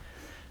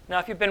Now,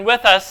 if you've been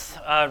with us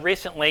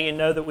recently, you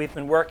know that we've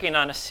been working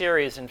on a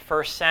series in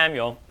 1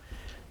 Samuel.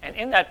 And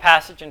in that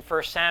passage in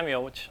 1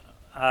 Samuel, which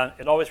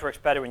it always works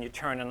better when you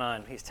turn it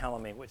on, he's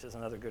telling me, which is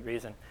another good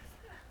reason.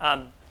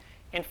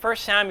 In 1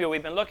 Samuel,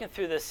 we've been looking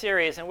through this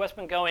series, and what's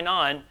been going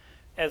on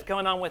is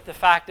going on with the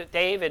fact that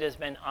David has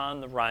been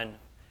on the run.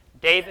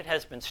 David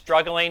has been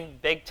struggling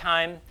big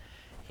time.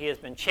 He has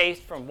been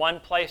chased from one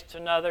place to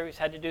another. He's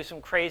had to do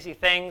some crazy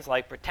things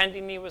like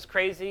pretending he was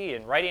crazy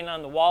and writing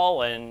on the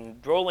wall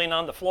and drooling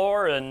on the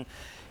floor. And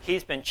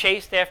he's been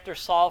chased after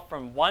Saul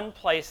from one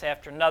place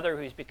after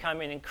another. He's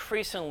becoming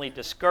increasingly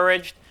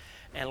discouraged,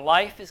 and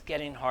life is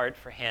getting hard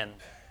for him.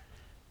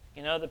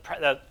 You know,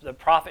 the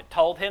prophet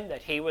told him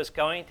that he was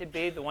going to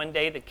be one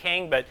day the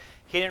king, but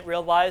he didn't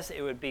realize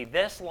it would be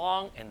this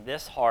long and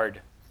this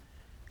hard.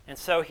 And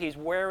so he's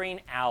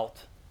wearing out.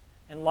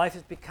 And life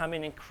is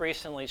becoming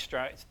increasingly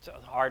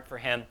hard for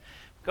him.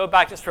 Go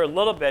back just for a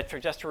little bit,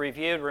 just to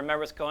review, to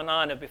remember what's going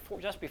on. And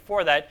just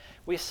before that,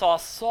 we saw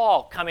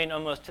Saul coming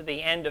almost to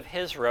the end of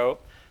his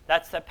rope.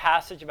 That's the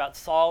passage about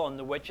Saul and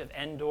the witch of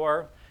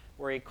Endor,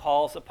 where he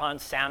calls upon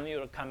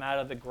Samuel to come out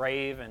of the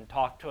grave and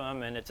talk to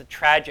him. And it's a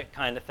tragic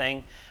kind of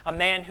thing. A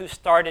man who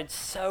started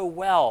so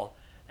well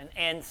and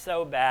ends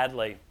so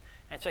badly.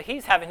 And so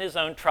he's having his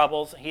own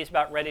troubles. He's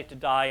about ready to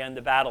die in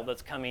the battle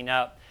that's coming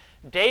up.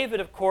 David,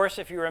 of course,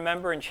 if you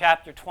remember in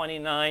chapter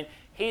 29,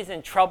 he's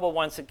in trouble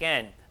once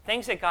again.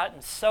 Things had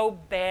gotten so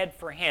bad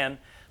for him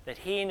that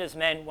he and his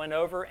men went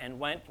and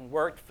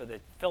worked for the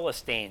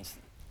Philistines,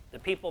 the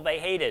people they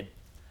hated.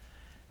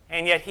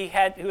 And yet he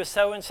was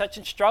so in such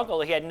a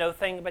struggle, he had no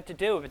thing but to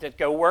do but to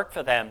go work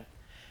for them.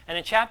 And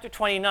in chapter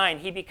 29,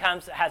 he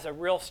has a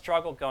real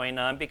struggle going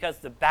on because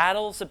the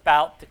battle's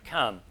about to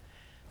come.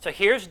 So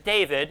here's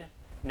David,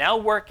 now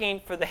working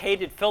for the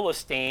hated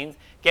Philistines,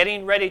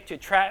 getting ready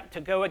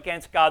to go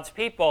against God's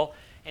people.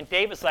 And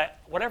David's like,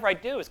 whatever I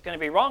do is going to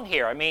be wrong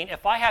here. I mean,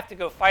 if I have to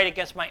go fight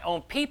against my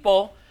own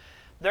people,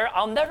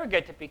 I'll never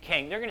get to be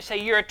king. They're going to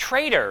say, you're a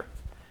traitor.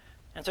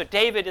 And so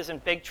David is in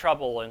big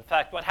trouble. In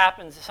fact, what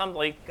happens is some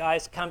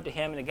guys come to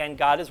him, and again,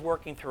 God is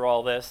working through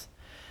all this.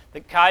 The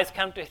guys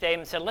come to David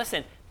and said,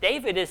 listen,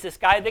 David is this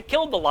guy that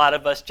killed a lot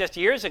of us just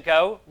years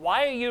ago.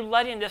 Why are you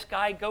letting this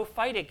guy go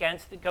fight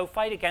against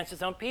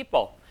his own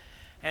people?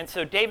 And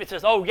so David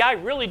says, oh, yeah, I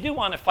really do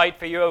want to fight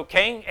for you, O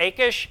king,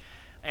 Achish.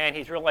 And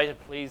he's realizing,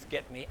 please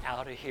get me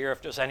out of here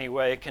if there's any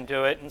way I can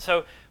do it. And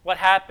so what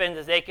happens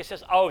is Achish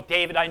says, oh,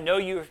 David, I know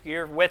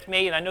you're with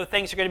me, and I know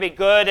things are going to be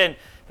good.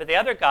 But the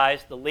other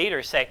guys, the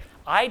leaders, say,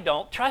 I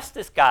don't trust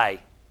this guy.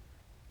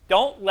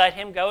 Don't let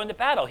him go into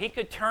battle. He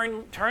could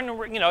turn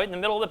in the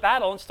middle of the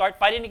battle and start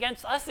fighting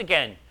against us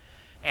again.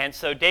 And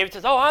so David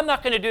says, oh, I'm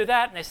not going to do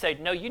that. And they say,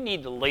 no, you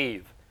need to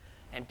leave.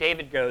 And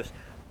David goes,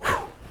 whew.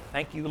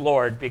 Thank you,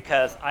 Lord,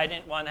 because I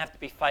didn't want to have to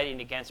be fighting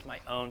against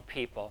my own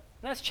people.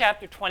 And that's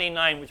chapter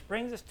 29, which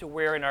brings us to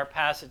where in our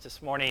passage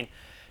this morning,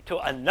 to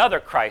another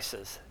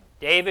crisis.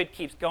 David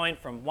keeps going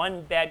from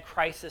one bad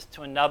crisis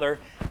to another,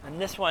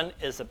 and this one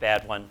is a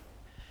bad one.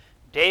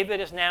 David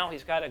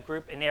he's got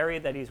an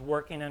area that he's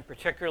working in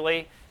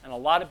particularly, and a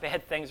lot of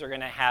bad things are going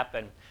to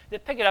happen.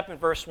 Let's pick it up in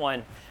verse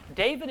 1.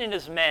 David and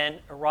his men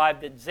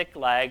arrived at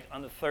Ziklag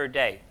on the third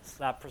day.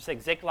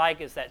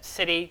 Ziklag is that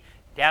city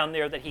down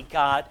there that he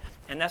got,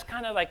 and that's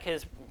kind of like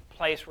his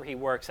place where he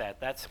works at.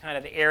 That's kind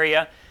of the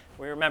area.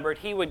 We remembered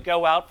he would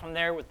go out from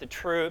there with the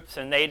troops,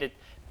 and they'd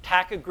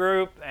attack a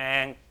group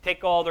and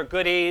take all their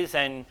goodies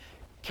and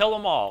kill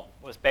them all,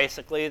 was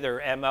basically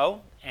their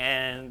MO,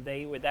 and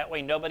that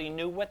way nobody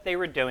knew what they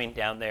were doing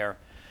down there.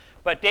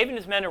 But David and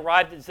his men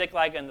arrived at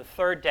Ziklag on the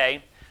third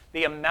day.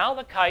 The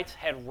Amalekites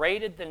had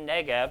raided the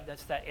Negev,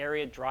 that's that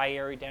area, dry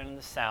area down in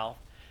the south,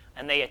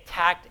 and they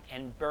attacked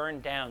and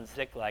burned down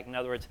Ziklag. In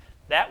other words,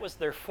 that was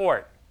their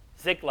fort,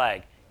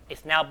 Ziklag.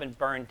 It's now been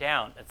burned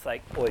down. It's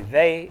like, oy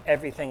vey,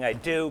 everything I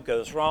do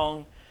goes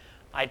wrong.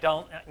 I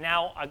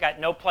got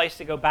no place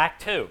to go back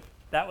to.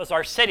 That was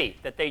our city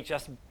that they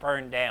just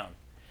burned down.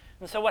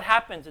 And so what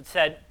happens, it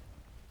said,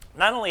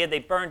 not only had they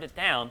burned it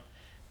down,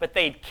 but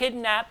they'd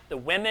kidnapped the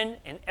women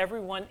and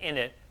everyone in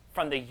it,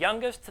 from the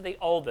youngest to the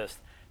oldest.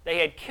 They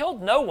had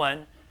killed no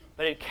one,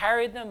 but had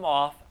carried them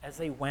off as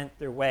they went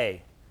their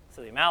way.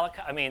 So the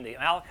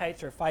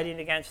Amalekites are fighting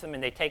against them,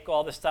 and they take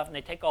all this stuff, and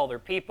they take all their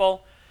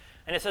people.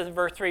 And it says in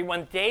verse 3,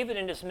 when David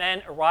and his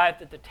men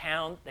arrived at the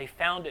town, they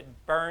found it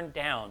burned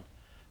down.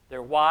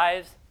 Their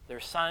wives, their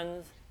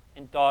sons,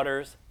 and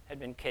daughters had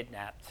been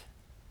kidnapped.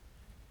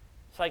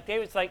 It's like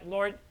David's like,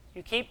 Lord,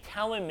 you keep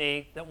telling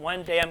me that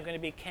one day I'm going to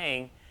be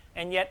king,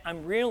 and yet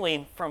I'm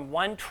reeling from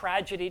one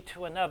tragedy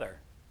to another.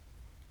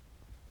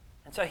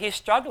 And so he's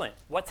struggling.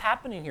 What's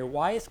happening here?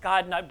 Why is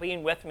God not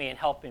being with me and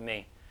helping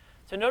me?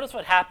 So notice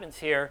what happens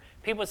here.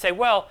 People would say,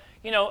 well,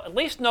 at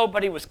least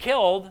nobody was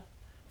killed.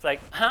 It's like,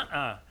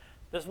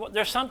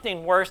 There's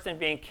something worse than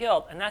being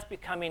killed, and that's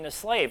becoming a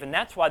slave. And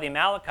that's why the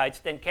Amalekites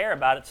didn't care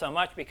about it so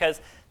much, because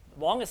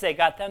as long as they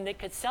got them, they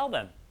could sell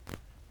them.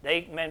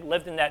 They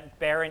lived in that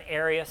barren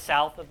area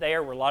south of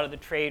there where a lot of the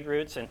trade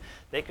routes, and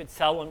they could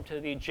sell them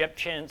to the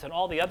Egyptians and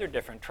all the other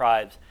different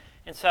tribes.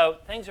 And so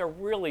things are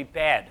really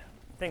bad.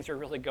 Things are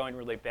really going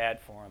really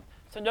bad for him.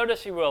 So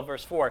notice, if you will,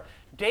 verse 4.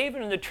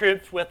 David and the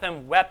troops with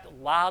him wept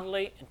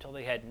loudly until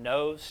they had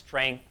no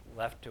strength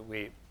left to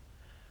weep.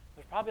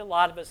 There's probably a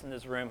lot of us in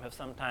this room have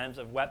sometimes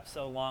have wept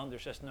so long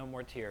there's just no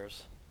more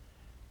tears.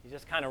 You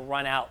just kind of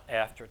run out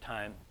after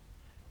time.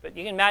 But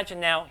you can imagine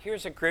now,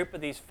 here's a group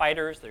of these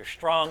fighters. They're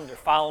strong. They're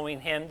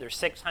following him. There's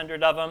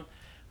 600 of them.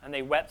 And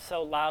they wept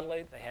so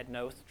loudly they had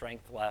no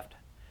strength left.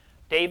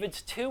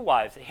 David's two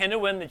wives,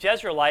 Ahinoam the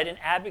Jezreelite and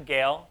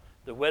Abigail,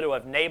 the widow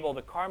of Nabal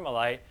the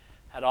Carmelite,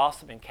 had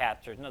also been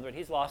captured. In other words,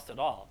 he's lost it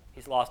all.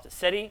 He's lost his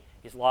city.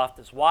 He's lost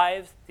his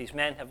wives. These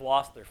men have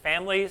lost their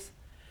families.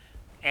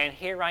 And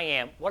here I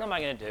am. What am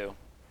I going to do?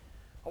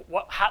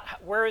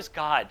 Where is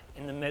God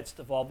in the midst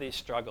of all these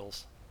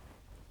struggles?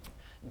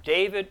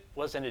 David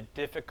was in a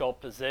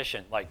difficult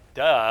position. Like,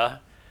 duh.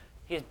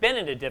 He's been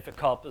in a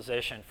difficult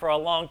position for a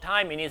long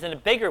time, and he's in a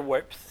bigger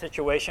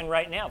situation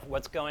right now for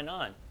what's going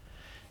on.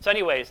 So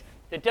anyways,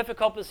 the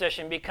difficult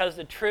position because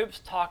the troops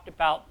talked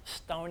about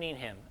stoning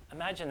him.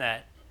 Imagine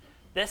that.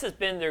 This has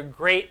been their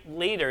great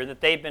leader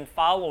that they've been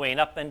following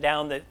up and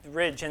down the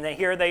ridge, and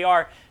here they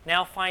are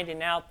now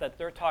finding out that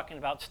they're talking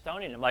about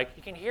stoning him. Like,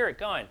 you can hear it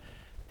going.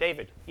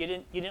 David, you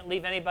didn't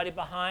leave anybody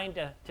behind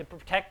to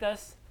protect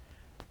us?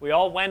 We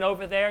all went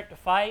over there to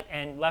fight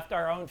and left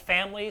our own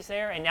families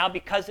there, and now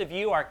because of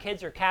you, our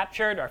kids are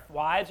captured, our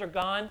wives are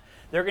gone,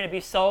 they're going to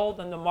be sold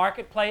in the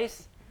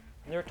marketplace,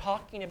 and they're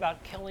talking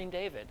about killing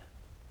David.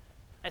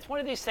 And it's one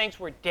of these things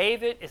where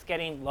David is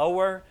getting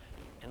lower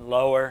and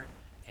lower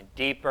and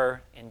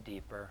deeper and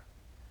deeper.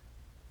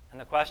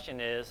 And the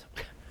question is,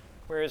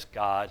 where is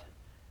God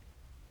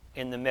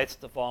in the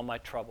midst of all my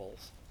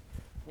troubles?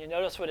 And you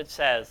notice what it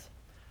says.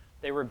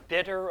 They were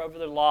bitter over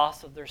the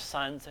loss of their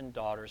sons and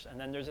daughters. And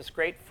then there's this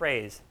great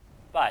phrase,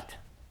 but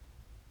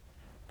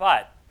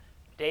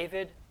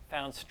David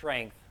found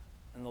strength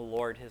in the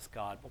Lord his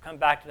God. We'll come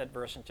back to that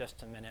verse in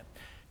just a minute.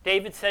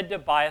 David said to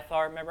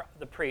Abiathar, remember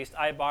the priest,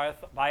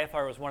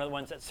 Abiathar was one of the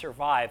ones that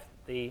survived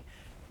the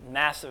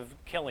massive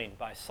killing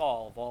by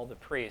Saul of all the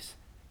priests.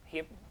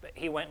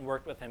 He went and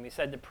worked with him. He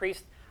said,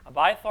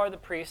 Abiathar the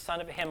priest, son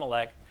of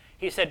Ahimelech,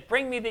 he said,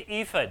 bring me the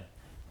ephod.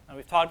 And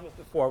we've talked about it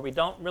before. We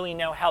don't really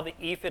know how the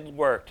ephod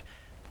worked.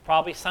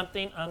 Probably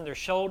something on their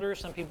shoulders.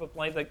 Some people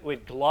believe that it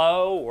would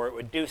glow or it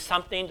would do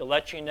something to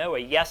let you know a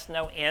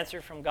yes-no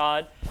answer from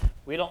God.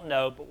 We don't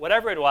know. But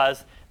whatever it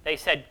was, they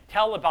said,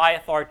 tell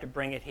Abiathar to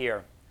bring it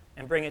here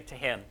and bring it to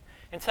him.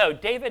 And so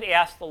David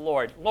asked the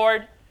Lord,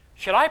 Lord,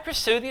 should I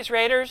pursue these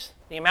raiders,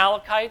 the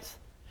Amalekites?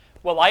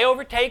 Will I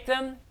overtake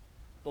them?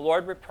 The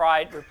Lord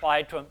replied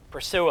to him,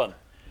 pursue them,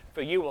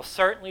 for you will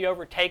certainly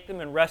overtake them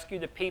and rescue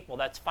the people.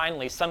 That's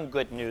finally some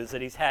good news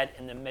that he's had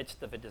in the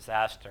midst of a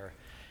disaster.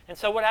 And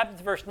so what happens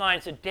in verse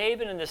 9? So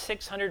David and the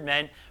 600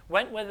 men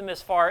went with him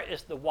as far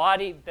as the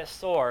Wadi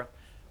Besor,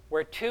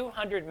 where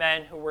 200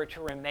 men who were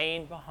to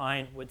remain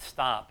behind would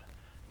stop.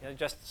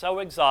 Just so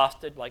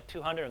exhausted, like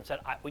 200, and said,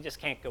 we just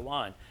can't go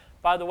on.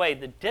 By the way,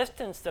 the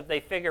distance that they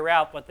figure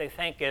out what they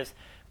think is,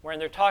 when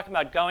they're talking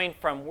about going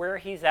from where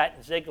he's at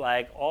in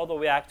Ziklag all the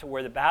way back to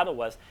where the battle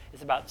was,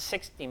 is about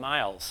 60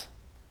 miles.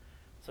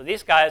 So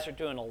these guys are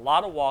doing a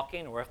lot of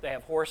walking, or if they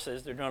have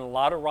horses, they're doing a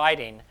lot of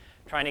riding,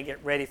 trying to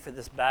get ready for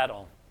this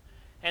battle.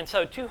 And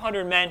so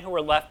 200 men who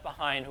were left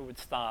behind who would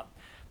stop.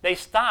 They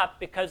stopped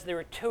because they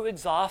were too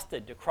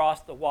exhausted to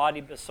cross the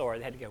Wadi Besor.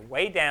 They had to go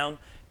way down,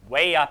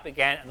 way up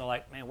again, and they're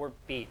like, man, we're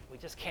beat. We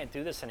just can't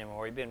do this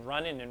anymore. We've been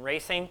running and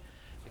racing.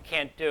 We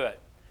can't do it.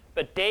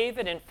 But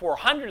David and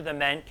 400 of the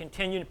men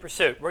continued in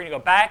pursuit. We're going to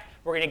go back.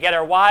 We're going to get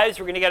our wives.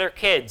 We're going to get our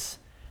kids.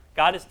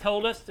 God has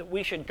told us that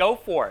we should go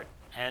for it.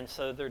 And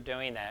so they're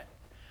doing that.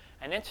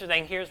 And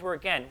interesting, here's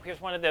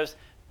one of those,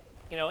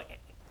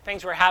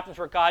 things where it happens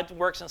where God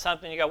works in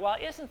something, and you go, well,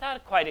 isn't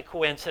that quite a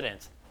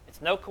coincidence?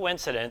 It's no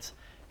coincidence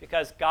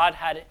because God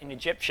had an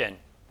Egyptian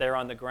there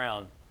on the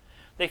ground.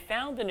 They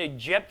found an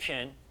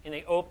Egyptian in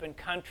the open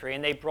country,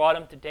 and they brought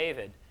him to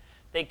David.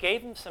 They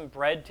gave him some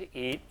bread to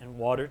eat and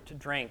water to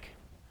drink.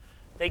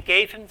 They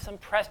gave him some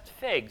pressed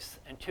figs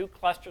and 2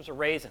 clusters of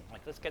raisins.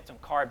 Like, let's get some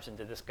carbs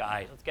into this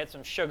guy. Let's get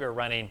some sugar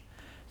running.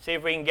 See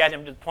if we can get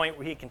him to the point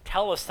where he can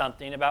tell us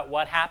something about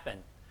what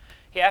happened.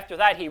 After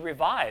that, he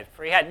revived,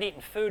 for he hadn't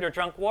eaten food or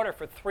drunk water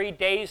for 3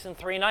 days and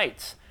 3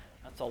 nights.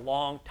 That's a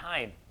long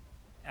time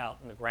out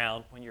in the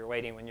ground when you're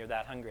waiting, when you're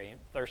that hungry and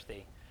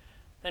thirsty.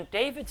 Then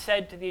David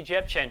said to the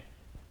Egyptian,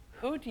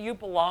 who do you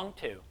belong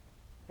to?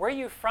 Where are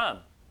you from?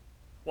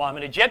 Well, I'm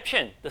an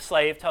Egyptian, the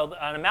slave told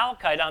an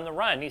Amalekite on the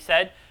run. He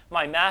said,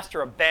 my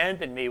master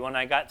abandoned me when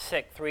I got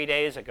sick 3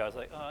 days ago. I was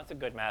like, oh, that's a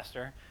good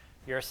master.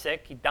 You're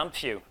sick, he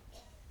dumps you,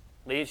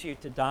 leaves you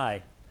to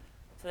die.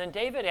 So then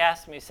David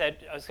asked me,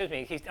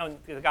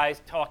 the guy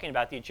talking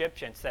about the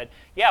Egyptians said,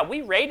 yeah,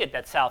 we raided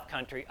that south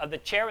country of the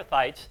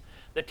Cherethites,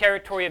 the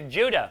territory of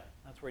Judah.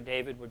 That's where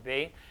David would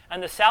be.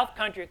 And the south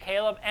country of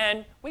Caleb,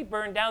 and we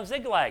burned down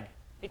Ziklag.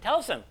 He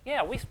tells them,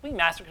 yeah, we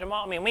massacred them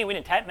all. I mean, we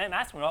didn't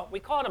massacre them all. We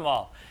caught them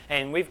all.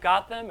 And we've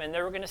got them, and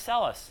they were going to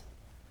sell us.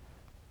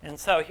 And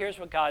so here's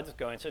what God's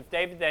going. So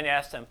David then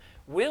asked him,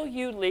 will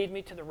you lead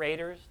me to the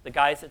raiders, the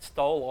guys that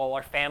stole all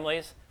our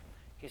families?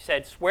 He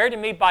said, swear to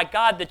me by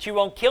God that you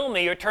won't kill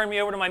me or turn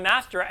me over to my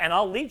master, and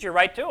I'll lead you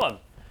right to him.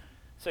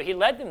 So he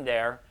led them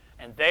there,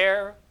 and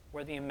there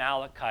were the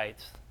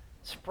Amalekites,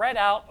 spread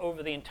out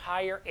over the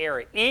entire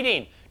area,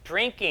 eating,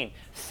 drinking,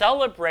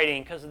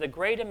 celebrating because of the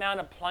great amount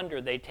of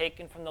plunder they'd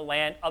taken from the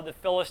land of the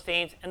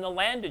Philistines and the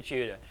land of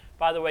Judah.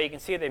 By the way, you can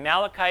see the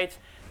Amalekites,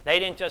 they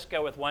didn't just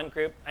go with one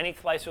group. Any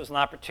place was an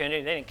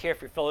opportunity. They didn't care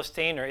if you're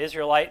Philistine or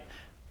Israelite.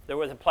 There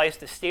was a place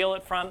to steal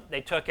it from,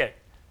 they took it.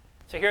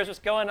 So here's what's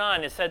going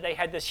on. It said they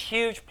had this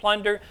huge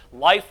plunder.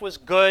 Life was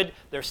good.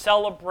 They're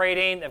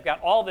celebrating. They've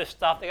got all this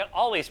stuff. They got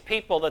all these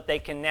people that they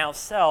can now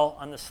sell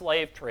on the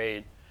slave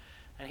trade.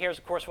 And here's,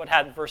 of course, what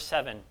happened, verse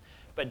 7.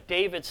 But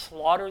David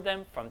slaughtered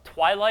them from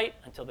twilight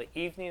until the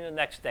evening of the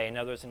next day.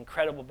 Now, there was an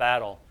incredible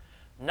battle.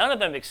 None of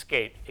them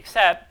escaped,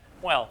 except,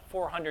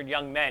 400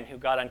 young men who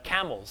got on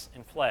camels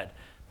and fled.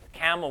 The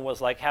camel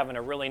was like having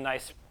a really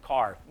nice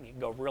car. You can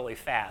go really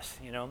fast,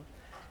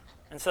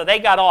 And so they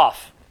got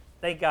off.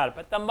 They got it.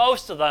 But the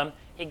most of them,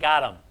 he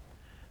got them.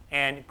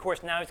 And, of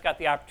course, now he's got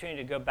the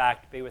opportunity to go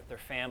back to be with their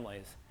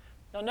families.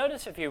 Now,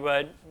 notice, if you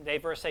would,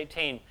 verse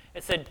 18,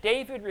 it said,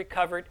 David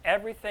recovered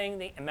everything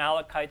the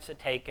Amalekites had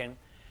taken.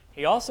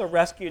 He also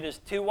rescued his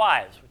 2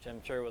 wives, which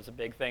I'm sure was a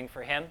big thing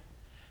for him.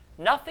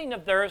 Nothing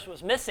of theirs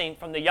was missing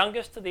from the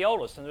youngest to the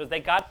oldest. In other words,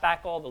 they got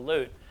back all the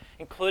loot,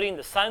 including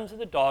the sons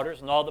and the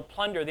daughters and all the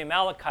plunder the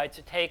Amalekites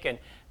had taken.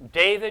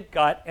 David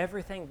got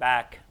everything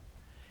back.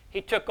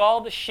 He took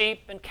all the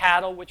sheep and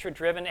cattle which were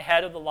driven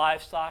ahead of the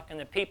livestock, and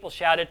the people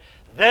shouted,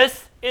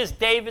 this is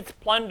David's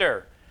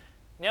plunder.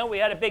 We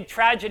had a big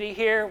tragedy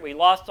here. We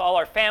lost all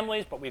our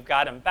families, but we've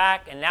got them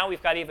back, and now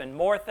we've got even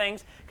more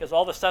things because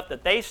all the stuff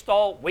that they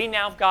stole, we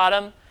now got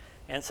them.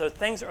 And so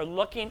things are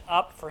looking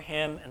up for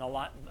him in a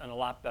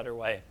lot better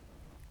way.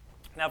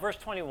 Now, verse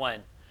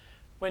 21.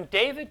 When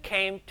David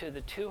came to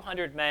the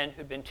 200 men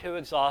who'd been too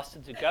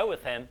exhausted to go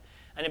with him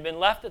and had been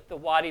left at the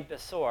Wadi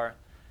Besor,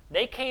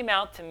 they came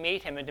out to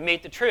meet him and to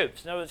meet the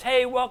troops. In other words,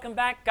 hey, welcome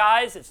back,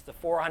 guys. It's the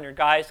 400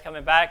 guys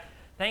coming back.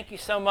 Thank you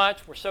so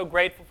much. We're so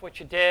grateful for what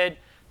you did.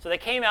 So they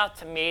came out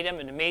to meet him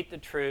and to meet the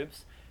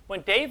troops.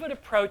 When David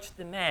approached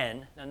the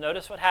men, now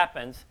notice what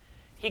happens.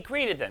 He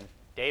greeted them.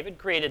 David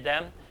greeted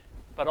them.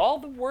 But all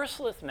the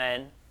worthless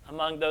men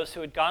among those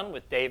who had gone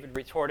with David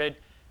retorted,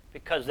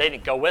 because they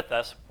didn't go with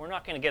us, we're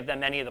not going to give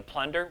them any of the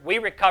plunder. We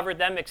recovered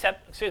them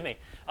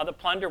of the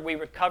plunder we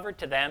recovered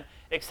to them,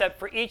 except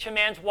for each a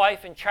man's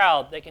wife and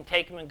child. They can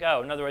take them and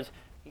go. In other words,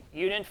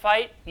 you didn't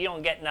fight, you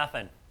don't get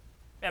nothing.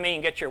 I mean,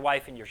 you can get your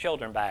wife and your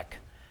children back,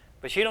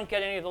 but you don't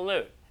get any of the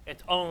loot.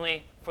 It's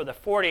only for the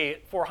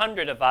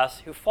 400 of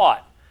us who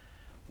fought.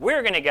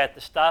 We're going to get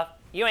the stuff.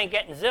 You ain't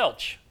getting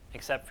zilch,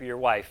 except for your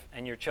wife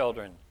and your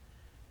children.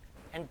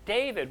 And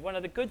David, one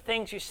of the good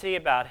things you see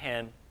about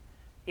him,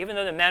 even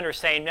though the men are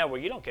saying, no,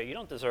 you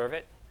don't deserve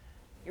it.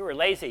 You were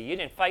lazy. You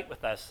didn't fight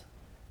with us.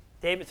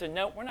 David said,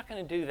 no, we're not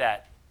going to do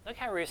that. Look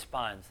how he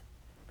responds.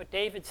 But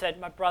David said,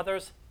 my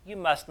brothers, you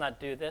must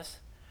not do this.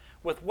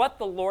 You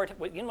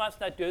must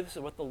not do this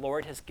with what the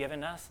Lord has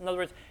given us. In other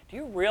words, do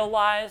you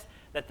realize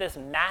that this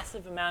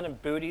massive amount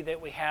of booty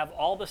that we have,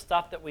 all the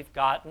stuff that we've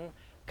gotten,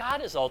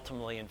 God is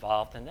ultimately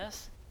involved in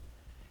this.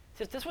 He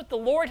says, this is what the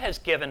Lord has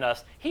given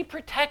us. He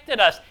protected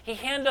us. He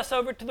handed us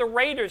over to the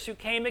raiders who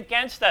came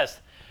against us.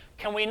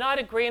 Can we not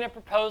agree on a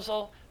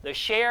proposal? The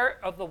share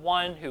of the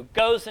one who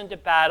goes into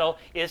battle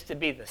is to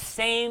be the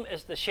same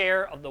as the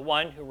share of the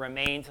one who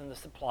remains in the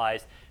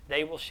supplies.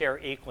 They will share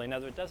equally. In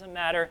other words, it doesn't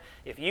matter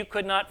if you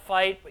could not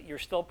fight, but you're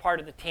still part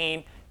of the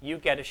team, you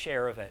get a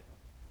share of it.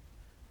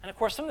 And of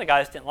course, some of the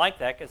guys didn't like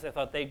that because they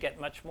thought they'd get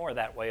much more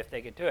that way if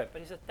they could do it.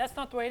 But he said, that's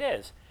not the way it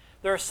is.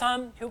 There are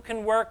some who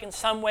can work in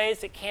some ways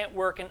that can't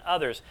work in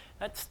others.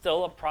 That's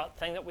still a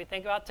thing that we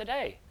think about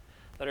today.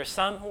 There are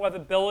some who have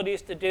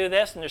abilities to do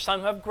this, and there's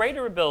some who have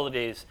greater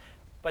abilities.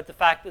 But the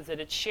fact is that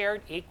it's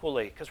shared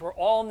equally because we're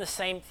all in the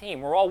same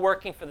team. We're all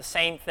working for the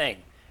same thing.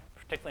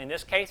 Particularly in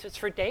this case, it's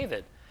for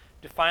David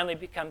to finally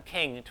become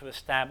king and to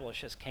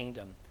establish his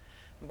kingdom.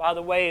 And by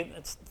the way,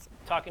 it's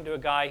talking to a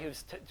guy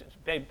who's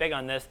big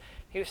on this.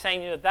 He was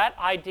saying, that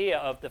idea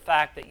of the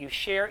fact that you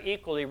share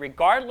equally,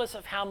 regardless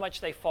of how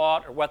much they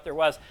fought or what there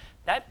was,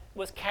 that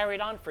was carried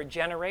on for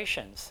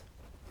generations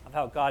of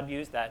how God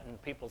used that in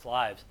people's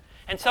lives.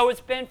 And so it's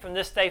been from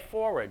this day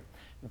forward.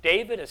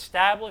 David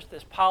established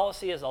this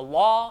policy as a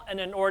law and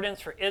an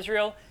ordinance for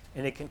Israel,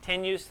 and it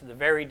continues to the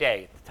very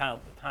day, the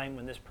time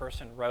when this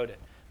person wrote it.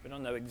 We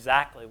don't know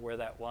exactly where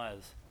that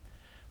was.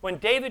 When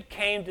David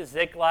came to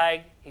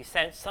Ziklag, he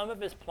sent some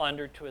of his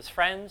plunder to his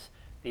friends,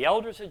 the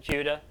elders of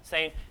Judah,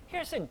 saying,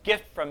 here's a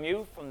gift from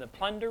you from the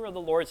plunder of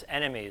the Lord's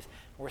enemies.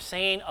 We're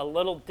seeing a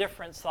little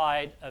different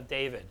side of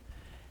David.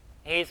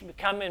 He's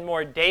becoming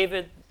more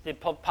David, the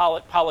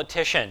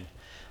politician.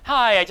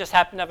 Hi, I just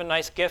happen to have a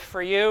nice gift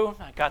for you.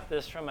 I got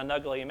this from an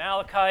ugly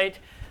Amalekite,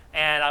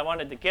 and I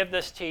wanted to give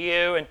this to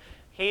you. And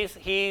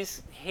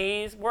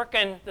he's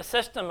working the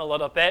system a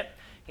little bit.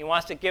 He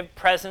wants to give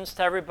presents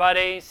to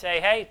everybody, say,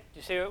 hey,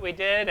 you see what we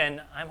did?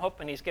 And I'm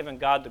hoping he's giving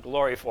God the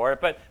glory for it.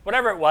 But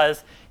whatever it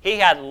was, he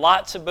had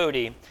lots of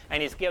booty,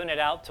 and he's giving it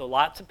out to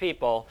lots of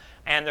people.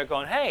 And they're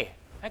going, hey,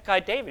 that guy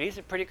David, he's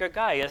a pretty good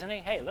guy, isn't he?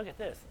 Hey, look at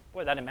this.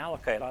 Boy, that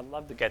Amalekite, I'd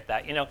love to get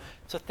that.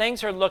 So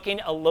things are looking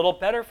a little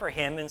better for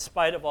him in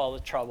spite of all the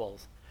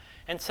troubles.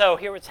 And so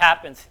here what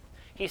happens.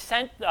 He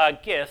sent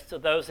gifts to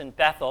those in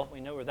Bethel.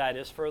 We know where that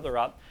is, further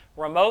up.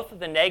 Ramoth of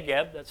the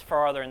Negev, that's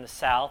farther in the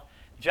south.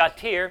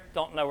 Jatir,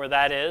 don't know where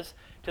that is.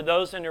 To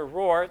those in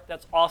Aroer,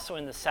 that's also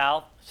in the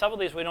south. Some of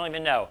these we don't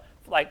even know.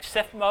 Like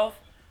Siphmoth,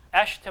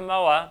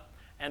 Eshtemoa,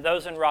 and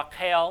those in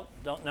Rachel,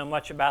 don't know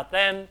much about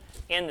them.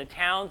 In the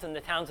towns of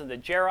the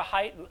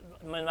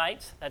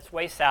Jerahmites, that's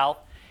way south.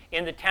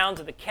 In the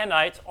towns of the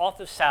Kenites,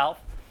 also south.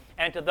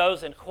 And to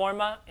those in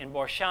Hormah, in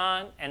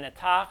Borshan, and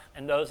Atach,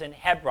 and those in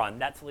Hebron.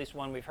 That's at least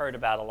one we've heard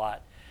about a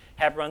lot.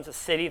 Hebron's a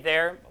city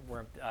there,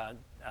 where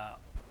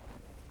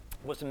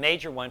was a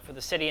major one for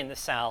the city in the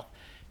south.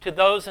 To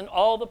those in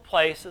all the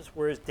places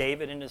where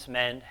David and his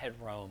men had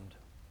roamed.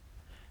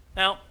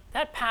 Now,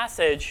 that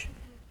passage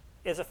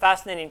is a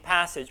fascinating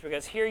passage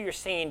because here you're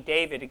seeing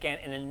David again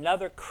in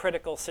another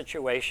critical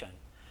situation.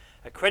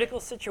 A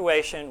critical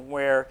situation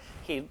where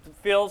he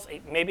feels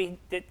maybe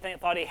he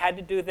thought he had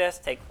to do this,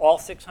 take all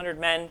 600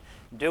 men,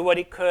 do what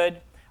he could.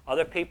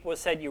 Other people have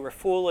said, you were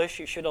foolish,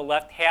 you should have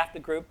left half the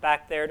group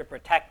back there to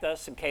protect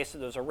us in case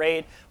there was a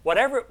raid.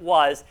 Whatever it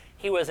was,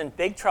 he was in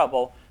big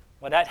trouble.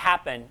 When that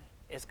happened,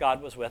 is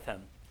God was with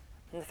him.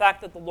 And the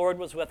fact that the Lord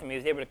was with him, he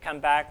was able to come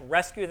back,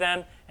 rescue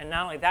them, and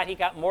not only that, he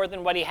got more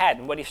than what he had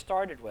and what he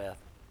started with.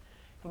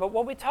 But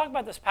when we talk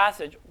about this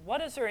passage,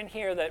 what is there in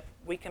here that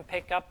we can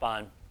pick up on?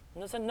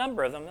 And there's a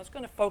number of them. Let's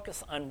going to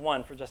focus on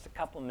one for just a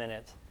couple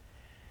minutes.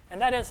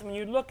 And that is, when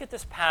you look at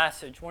this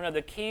passage, one of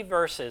the key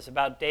verses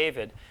about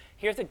David,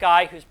 here's a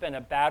guy who's been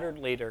a battered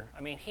leader.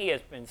 I mean, he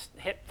has been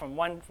hit from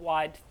one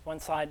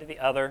side to the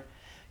other.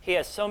 He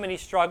has so many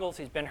struggles.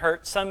 He's been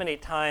hurt so many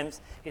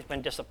times. He's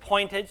been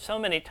disappointed so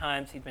many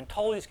times. He's been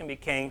told he's going to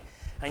be king,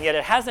 and yet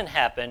it hasn't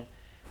happened,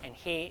 and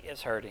he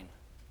is hurting.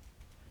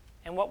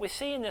 And what we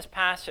see in this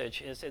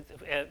passage is,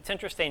 it's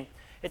interesting.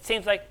 It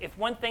seems like if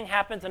one thing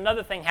happens,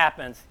 another thing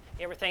happens.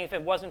 You ever think if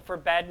it wasn't for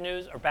bad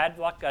news or bad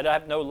luck, I'd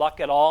have no luck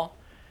at all?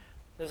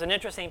 There's an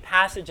interesting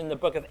passage in the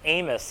book of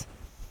Amos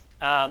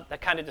that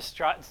kind of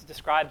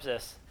describes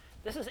this.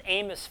 This is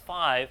Amos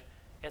 5.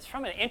 It's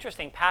from an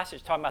interesting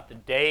passage talking about the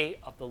day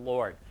of the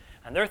Lord.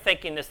 And they're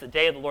thinking the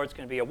day of the Lord is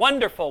going to be a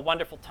wonderful,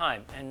 wonderful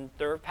time. And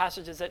there are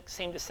passages that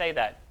seem to say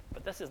that,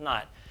 but this is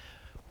not.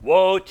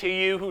 Woe to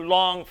you who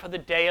long for the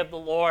day of the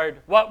Lord.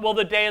 What will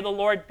the day of the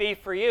Lord be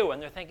for you?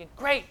 And they're thinking,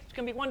 great, it's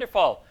going to be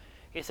wonderful.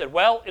 He said,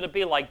 well, it'll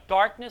be like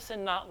darkness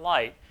and not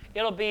light.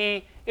 It'll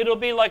be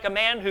like a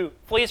man who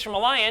flees from a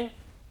lion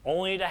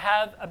only to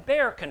have a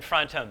bear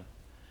confront him.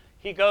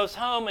 He goes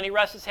home and he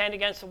rests his hand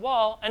against the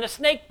wall and a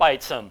snake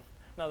bites him.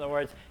 In other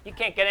words, you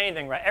can't get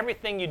anything right.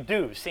 Everything you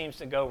do seems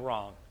to go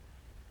wrong.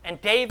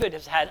 And David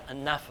has had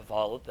enough of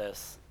all of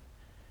this.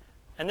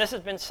 And this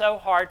has been so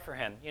hard for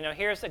him.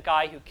 Here's the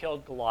guy who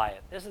killed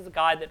Goliath. This is the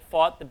guy that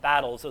fought the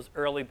battles, those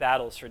early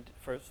battles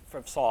for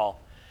Saul.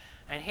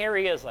 And here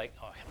he is like,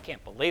 oh, I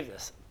can't believe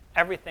this.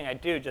 Everything I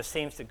do just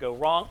seems to go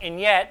wrong, and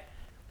yet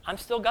I'm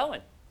still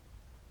going.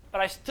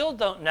 But I still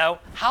don't know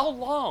how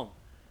long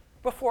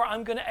before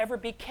I'm going to ever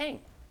be king.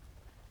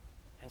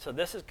 And so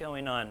this is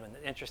going on.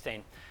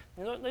 Interesting.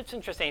 It's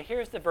interesting.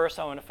 Here's the verse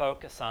I want to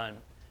focus on.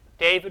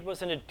 David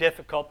was in a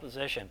difficult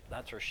position,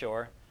 that's for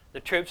sure. The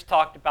troops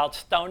talked about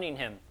stoning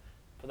him,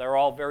 for they're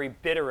all very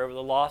bitter over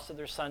the loss of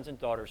their sons and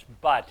daughters.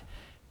 But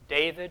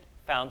David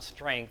found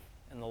strength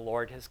in the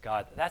Lord his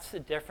God. That's the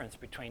difference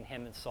between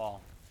him and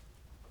Saul.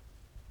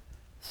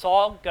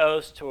 Saul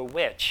goes to a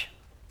witch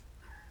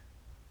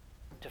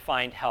to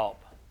find help.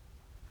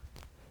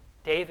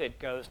 David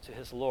goes to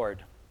his Lord.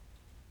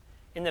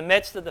 In the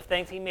midst of the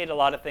things, he made a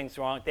lot of things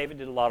wrong. David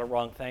did a lot of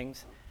wrong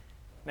things.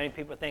 Many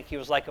people think he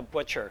was like a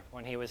butcher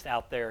when he was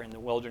out there in the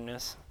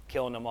wilderness,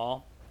 killing them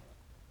all.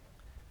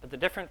 But the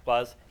difference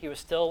was, he was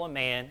still a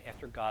man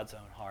after God's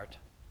own heart.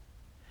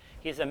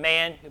 He's a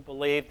man who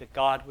believed that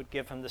God would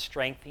give him the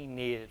strength he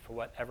needed for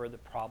whatever the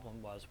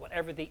problem was,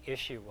 whatever the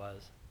issue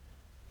was.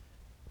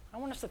 I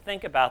want us to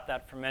think about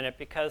that for a minute,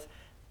 because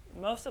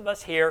most of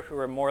us here who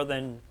are more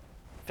than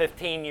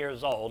 15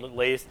 years old at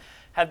least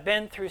have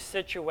been through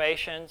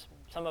situations,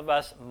 some of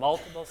us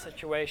multiple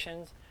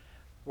situations,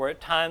 where at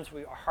times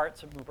our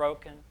hearts have been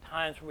broken,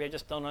 times where we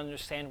just don't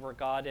understand where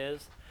God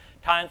is,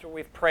 times where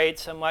we've prayed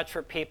so much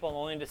for people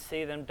only to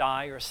see them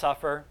die or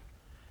suffer.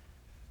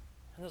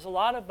 And there's a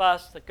lot of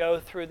us that go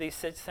through these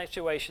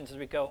situations as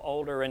we go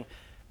older, and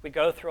we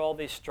go through all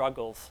these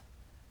struggles.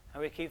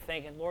 And we keep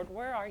thinking, Lord,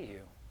 where are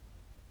you?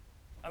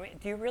 I mean,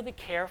 do you really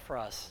care for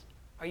us?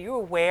 Are you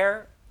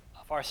aware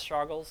of our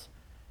struggles?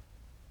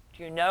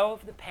 Do you know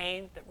of the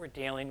pain that we're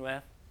dealing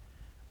with?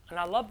 And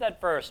I love that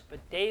verse, but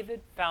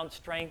David found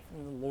strength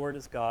in the Lord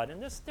his God.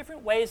 And there's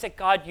different ways that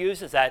God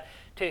uses that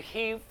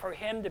for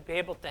him to be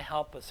able to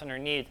help us in our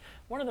needs.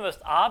 One of the most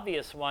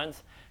obvious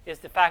ones is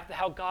the fact that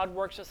how God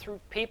works us through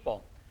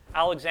people.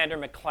 Alexander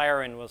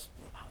McLaren was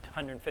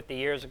 150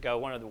 years ago,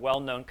 one of the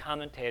well-known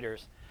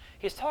commentators.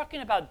 He's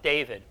talking about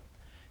David.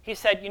 He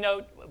said,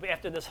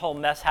 after this whole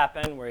mess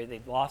happened where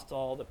they lost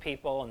all the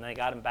people and they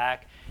got him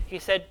back, he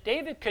said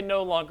David could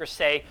no longer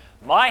say,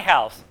 my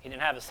house. He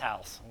didn't have his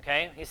house,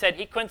 okay? He said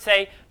he couldn't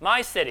say,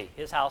 my city.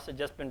 His house had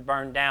just been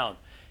burned down.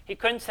 He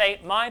couldn't say,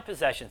 my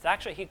possessions.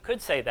 Actually, he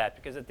could say that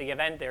because at the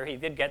event there, he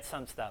did get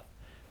some stuff.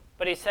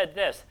 But he said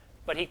this,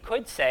 but he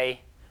could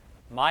say,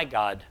 my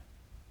God.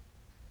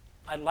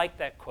 I like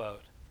that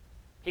quote.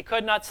 He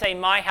could not say,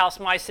 my house,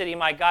 my city,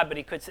 my God, but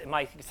he could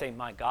say,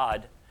 my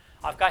God,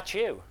 I've got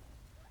you.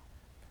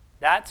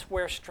 That's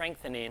where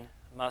strengthening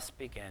must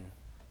begin.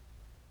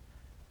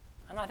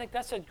 And I think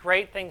that's a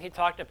great thing he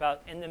talked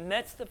about. In the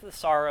midst of the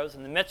sorrows,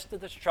 in the midst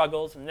of the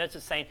struggles, in the midst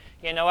of saying,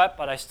 you know what,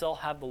 but I still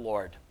have the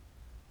Lord.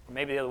 Or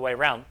maybe the other way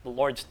around, the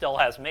Lord still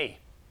has me.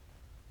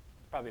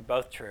 Probably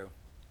both true.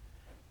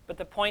 But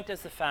the point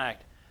is the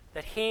fact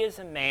that he is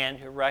a man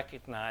who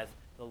recognized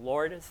the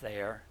Lord is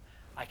there.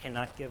 I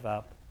cannot give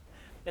up.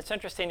 It's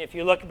interesting, if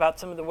you look about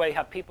some of the way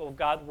how people of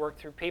God work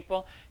through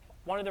people,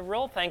 one of the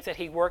real things that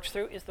he works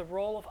through is the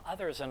role of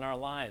others in our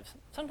lives.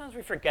 Sometimes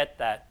we forget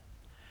that.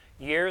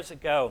 Years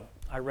ago,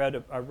 I wrote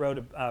a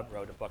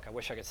book. I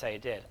wish I could say I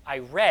did. I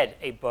read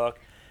a book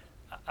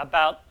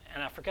about,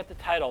 and I forget the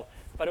title,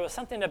 but it was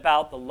something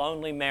about the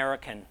lonely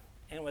American.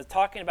 And it was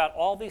talking about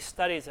all these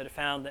studies that have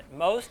found that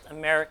most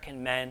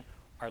American men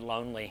are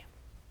lonely.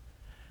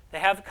 They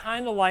have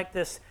kind of like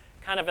this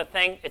kind of a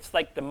thing. It's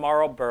like the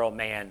Marlboro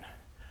man.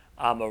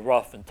 I'm a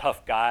rough and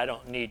tough guy. I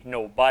don't need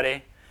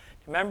nobody.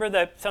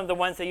 Remember some of the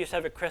ones that used to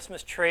have a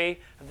Christmas tree,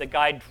 of the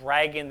guy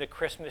dragging the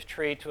Christmas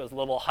tree to his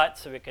little hut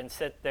so he can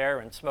sit there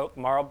and smoke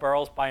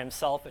Marlboros by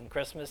himself in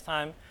Christmas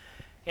time?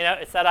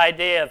 It's that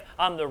idea of,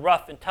 I'm the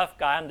rough and tough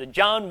guy. I'm the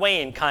John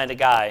Wayne kind of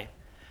guy.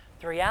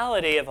 The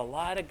reality of a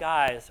lot of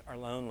guys are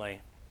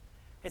lonely.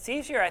 It's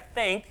easier, I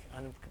think,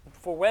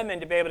 for women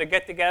to be able to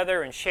get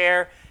together and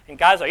share, and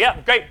guys are, yeah,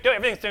 great,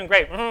 everything's doing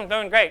great,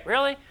 doing great,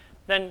 really?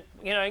 Then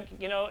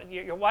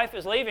your wife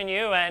is leaving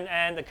you,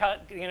 and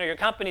your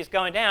company's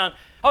going down.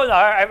 Oh no,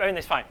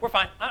 everything's fine. We're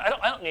fine. I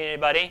don't need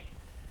anybody.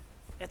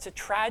 It's a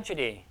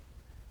tragedy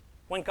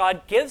when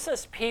God gives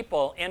us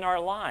people in our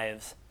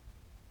lives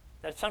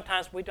that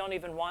sometimes we don't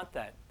even want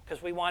that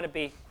because we want to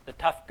be the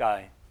tough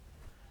guy.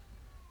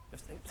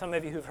 Some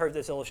of you who've heard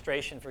this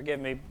illustration, forgive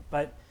me,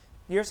 but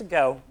a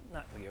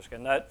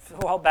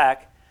while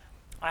back,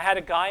 I had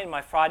a guy in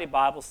my Friday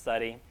Bible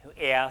study who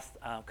asked,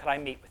 could I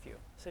meet with you?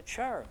 I said,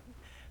 sure.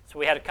 So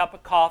we had a cup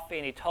of coffee,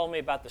 and he told me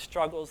about the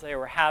struggles they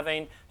were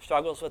having,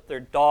 struggles with their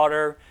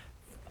daughter,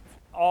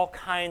 all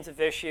kinds of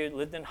issues,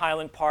 lived in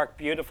Highland Park,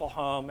 beautiful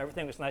home,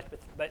 everything was nice,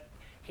 but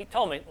he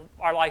told me,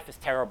 our life is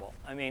terrible.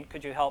 I mean,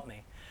 could you help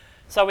me?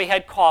 So we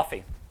had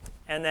coffee,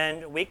 and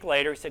then a week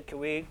later he said, can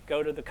we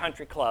go to the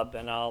country club,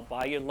 and I'll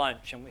buy you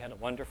lunch, and we had a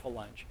wonderful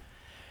lunch.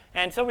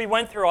 And so we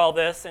went through all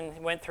this, and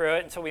went through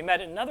it, and so we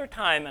met another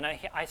time, and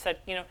I said,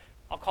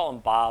 I'll call him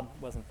Bob,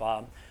 it wasn't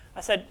Bob.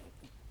 I said,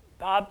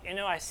 Bob,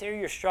 I see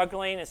you're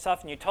struggling and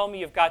stuff, and you told me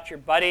you've got your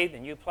buddy,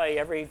 and you play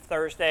every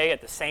Thursday at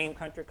the same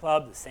country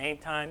club, the same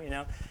time,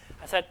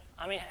 I said,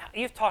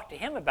 you've talked to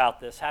him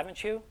about this,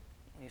 haven't you?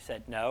 And he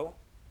said, no.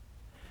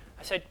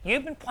 I said,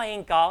 you've been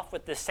playing golf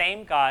with the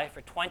same guy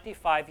for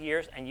 25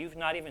 years, and you've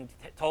not even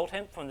told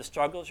him from the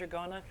struggles you're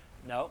going on?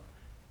 No.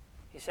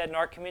 He said, in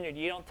our community,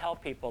 you don't tell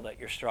people that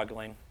you're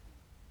struggling.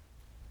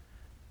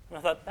 And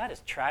I thought, that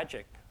is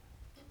tragic.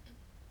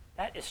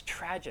 That is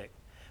tragic.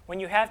 When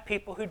you have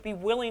people who'd be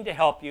willing to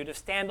help you, to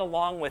stand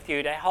along with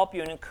you, to help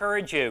you and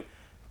encourage you,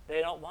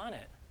 they don't want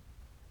it.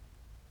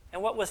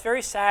 And what was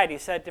very sad, he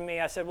said to me,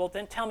 I said, well,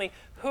 then tell me,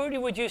 who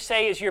would you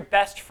say is your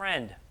best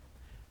friend?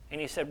 And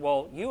he said,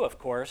 well, you, of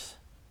course.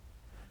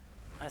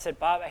 I said,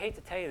 Bob, I hate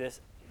to tell you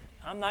this,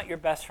 I'm not your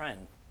best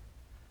friend.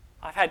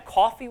 I've had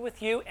coffee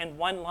with you and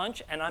one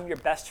lunch, and I'm your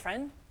best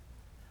friend?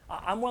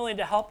 I'm willing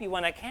to help you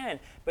when I can,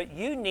 but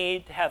you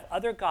need to have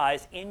other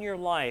guys in your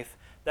life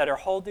that are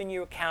holding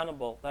you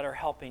accountable, that are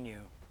helping you.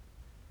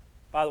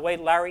 By the way,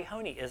 Larry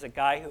Honey is a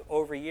guy who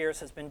over years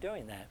has been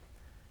doing that.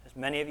 As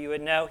many of you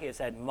would know, he has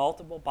had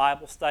multiple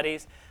Bible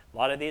studies. A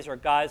lot of these are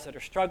guys that are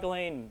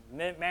struggling,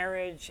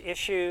 marriage,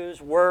 issues,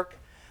 work,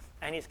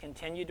 and he's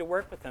continued to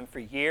work with them for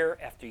year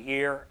after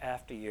year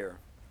after year.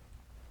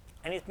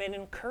 And he's made an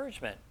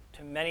encouragement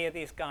to many of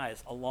these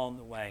guys along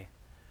the way.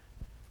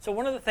 So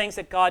one of the things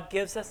that God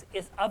gives us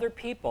is other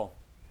people.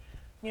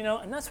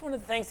 And that's one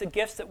of the things, the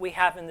gifts that we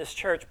have in this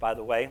church, by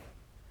the way.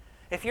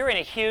 If you're in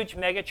a huge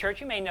mega church,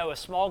 you may know a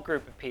small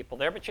group of people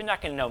there, but you're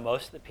not going to know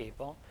most of the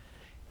people.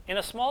 In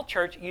a small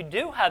church, you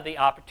do have the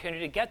opportunity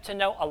to get to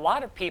know a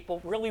lot of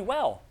people really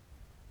well.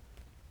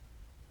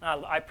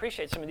 Now, I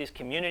appreciate some of these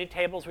community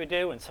tables we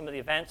do and some of the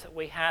events that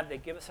we have. They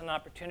give us an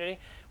opportunity.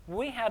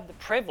 We have the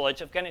privilege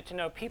of getting to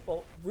know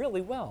people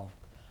really well.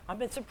 I've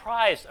been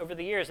surprised over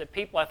the years that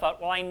people I thought,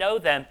 well, I know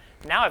them.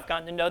 Now I've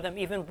gotten to know them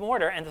even more,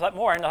 and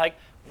they're like,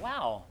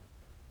 wow,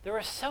 there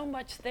is so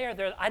much there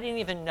I didn't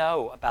even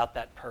know about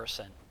that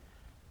person.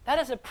 That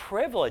is a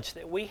privilege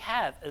that we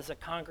have as a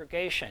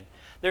congregation.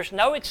 There's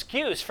no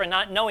excuse for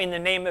not knowing the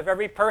name of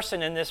every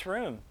person in this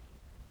room.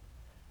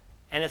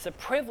 And it's a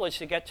privilege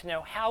to get to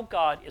know how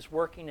God is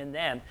working in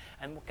them,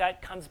 and God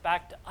comes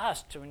back to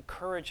us to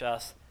encourage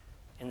us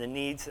in the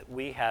needs that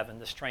we have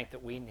and the strength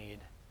that we need.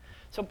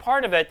 So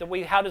part of it,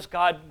 how does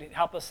God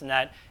help us in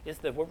that, is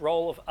the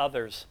role of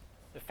others.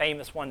 The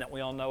famous one that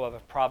we all know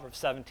of Proverbs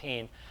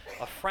 17.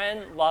 A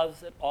friend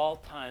loves at all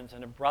times,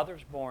 and a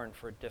brother's born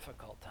for a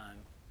difficult time.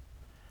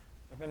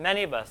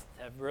 Many of us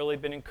have really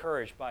been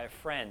encouraged by a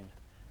friend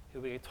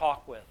who we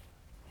talk with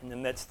in the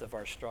midst of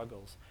our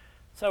struggles.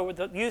 So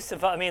the use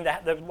of,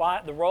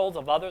 the roles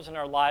of others in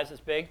our lives is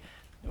big.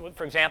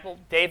 For example,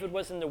 David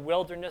was in the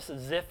wilderness of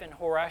Ziph and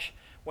Horesh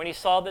when he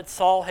saw that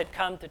Saul had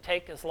come to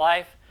take his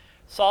life.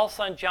 Saul's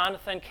son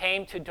Jonathan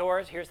came to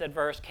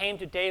came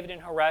to David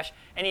in Horesh,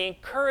 and he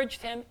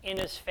encouraged him in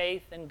his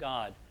faith in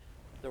God.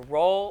 The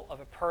role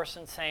of a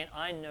person saying,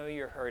 I know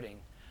you're hurting.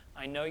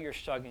 I know you're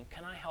struggling.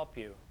 Can I help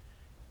you?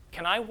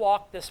 Can I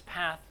walk this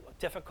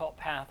difficult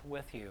path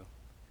with you?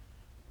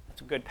 That's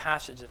a good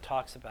passage that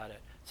talks about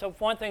it. So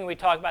one thing we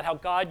talk about how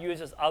God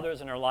uses others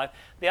in our life.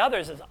 The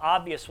others is an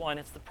obvious one.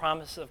 It's the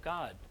promises of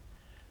God.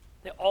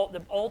 The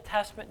Old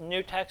Testament and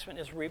New Testament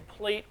is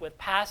replete with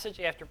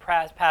passage after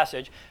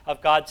passage of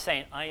God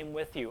saying, I am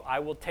with you. I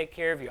will take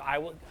care of you.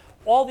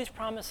 All these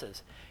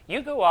promises.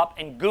 You go up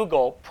and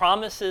Google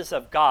promises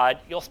of God,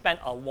 you'll spend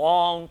a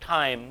long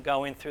time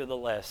going through the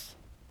list.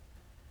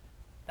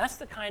 That's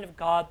the kind of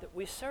God that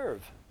we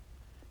serve.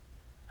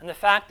 And the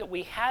fact that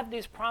we have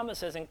these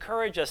promises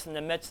encourage us in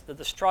the midst of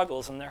the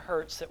struggles and the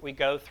hurts that we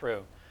go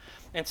through.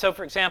 And so,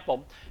 for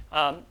example,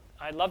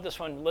 I love this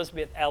one,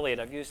 Elizabeth Elliot.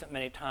 I've used it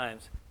many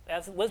times.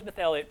 As Elizabeth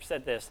Elliot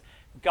said this,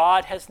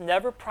 God has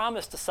never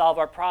promised to solve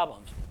our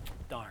problems.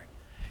 Darn.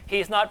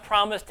 He's not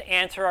promised to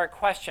answer our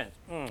questions.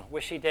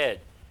 Wish he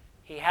did.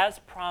 He has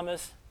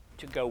promised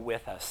to go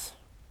with us.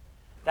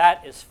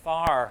 That is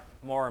far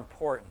more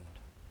important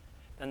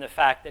than the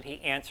fact that he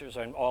answers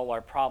on all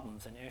our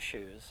problems and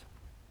issues.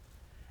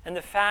 And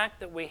the fact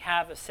that we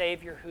have a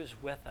Savior who's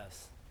with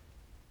us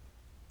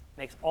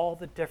makes all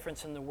the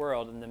difference in the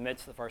world in the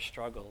midst of our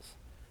struggles.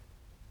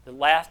 The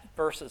last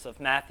verses of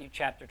Matthew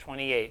chapter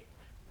 28.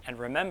 And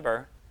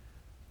remember,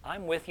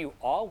 I'm with you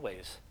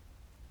always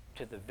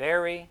to the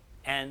very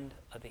end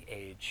of the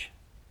age.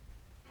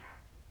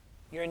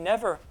 You're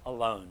never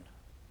alone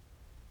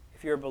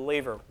if you're a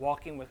believer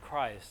walking with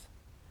Christ.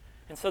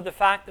 And so the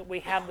fact that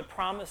we have the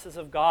promises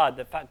of God,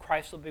 the fact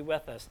Christ will be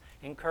with us,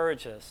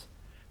 encourages us.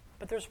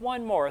 But there's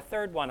one more, a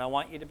third one I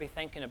want you to be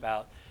thinking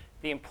about.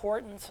 The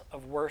importance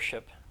of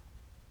worship.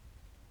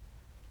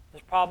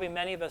 There's probably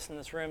many of us in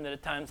this room that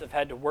at times have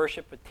had to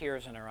worship with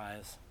tears in our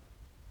eyes.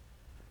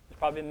 There's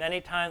probably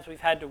many times we've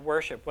had to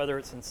worship, whether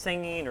it's in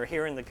singing or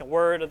hearing the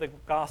word of the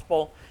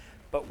gospel,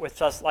 but with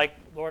just like,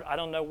 Lord, I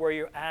don't know where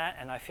you're at,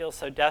 and I feel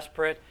so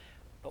desperate,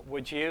 but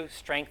would you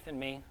strengthen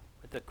me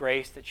with the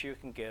grace that you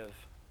can give?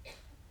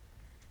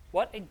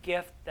 What a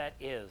gift that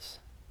is,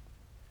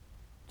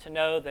 to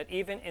know that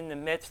even in the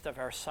midst of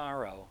our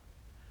sorrow,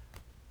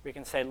 we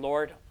can say,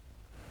 Lord,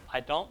 I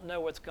don't know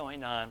what's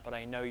going on, but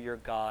I know you're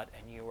God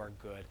and you are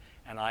good,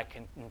 and I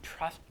can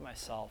entrust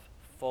myself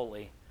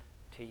fully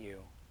to you.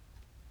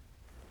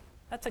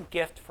 That's a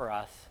gift for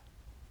us.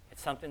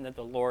 It's something that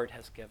the Lord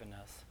has given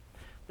us.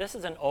 This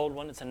is an old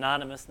one. It's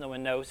anonymous. No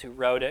one knows who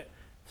wrote it.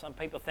 Some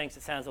people think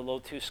it sounds a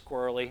little too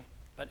squirrely,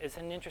 but it's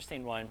an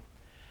interesting one.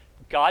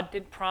 God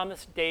did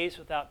promise days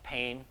without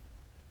pain,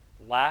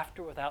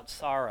 laughter without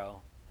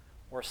sorrow,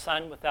 or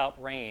sun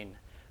without rain,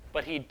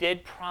 but he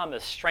did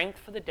promise strength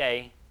for the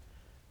day,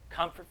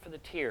 comfort for the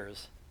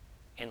tears,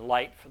 and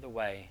light for the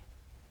way.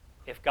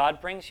 If God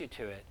brings you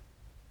to it,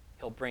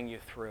 he'll bring you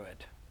through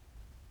it.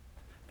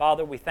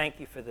 Father, we thank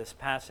you for this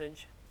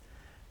passage.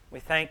 We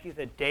thank you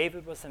that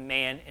David was a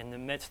man in the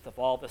midst of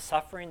all the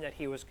suffering that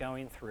he was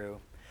going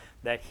through,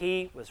 that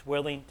he was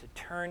willing to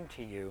turn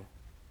to you,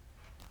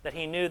 that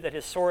he knew that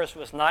his source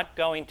was not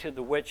going to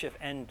the witch of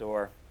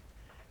Endor,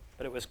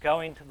 but it was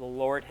going to the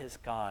Lord his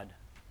God.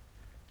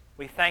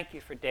 We thank you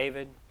for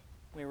David.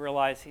 We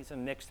realize he's a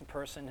mixed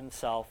person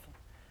himself.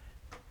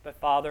 But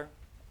Father,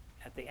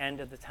 at the end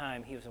of the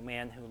time, he was a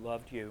man who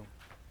loved you,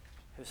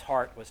 whose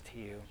heart was to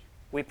you.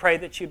 We pray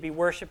that you be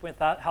worshiped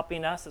without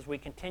helping us as we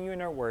continue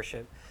in our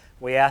worship.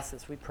 We ask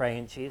this, we pray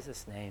in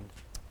Jesus' name.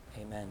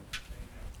 Amen.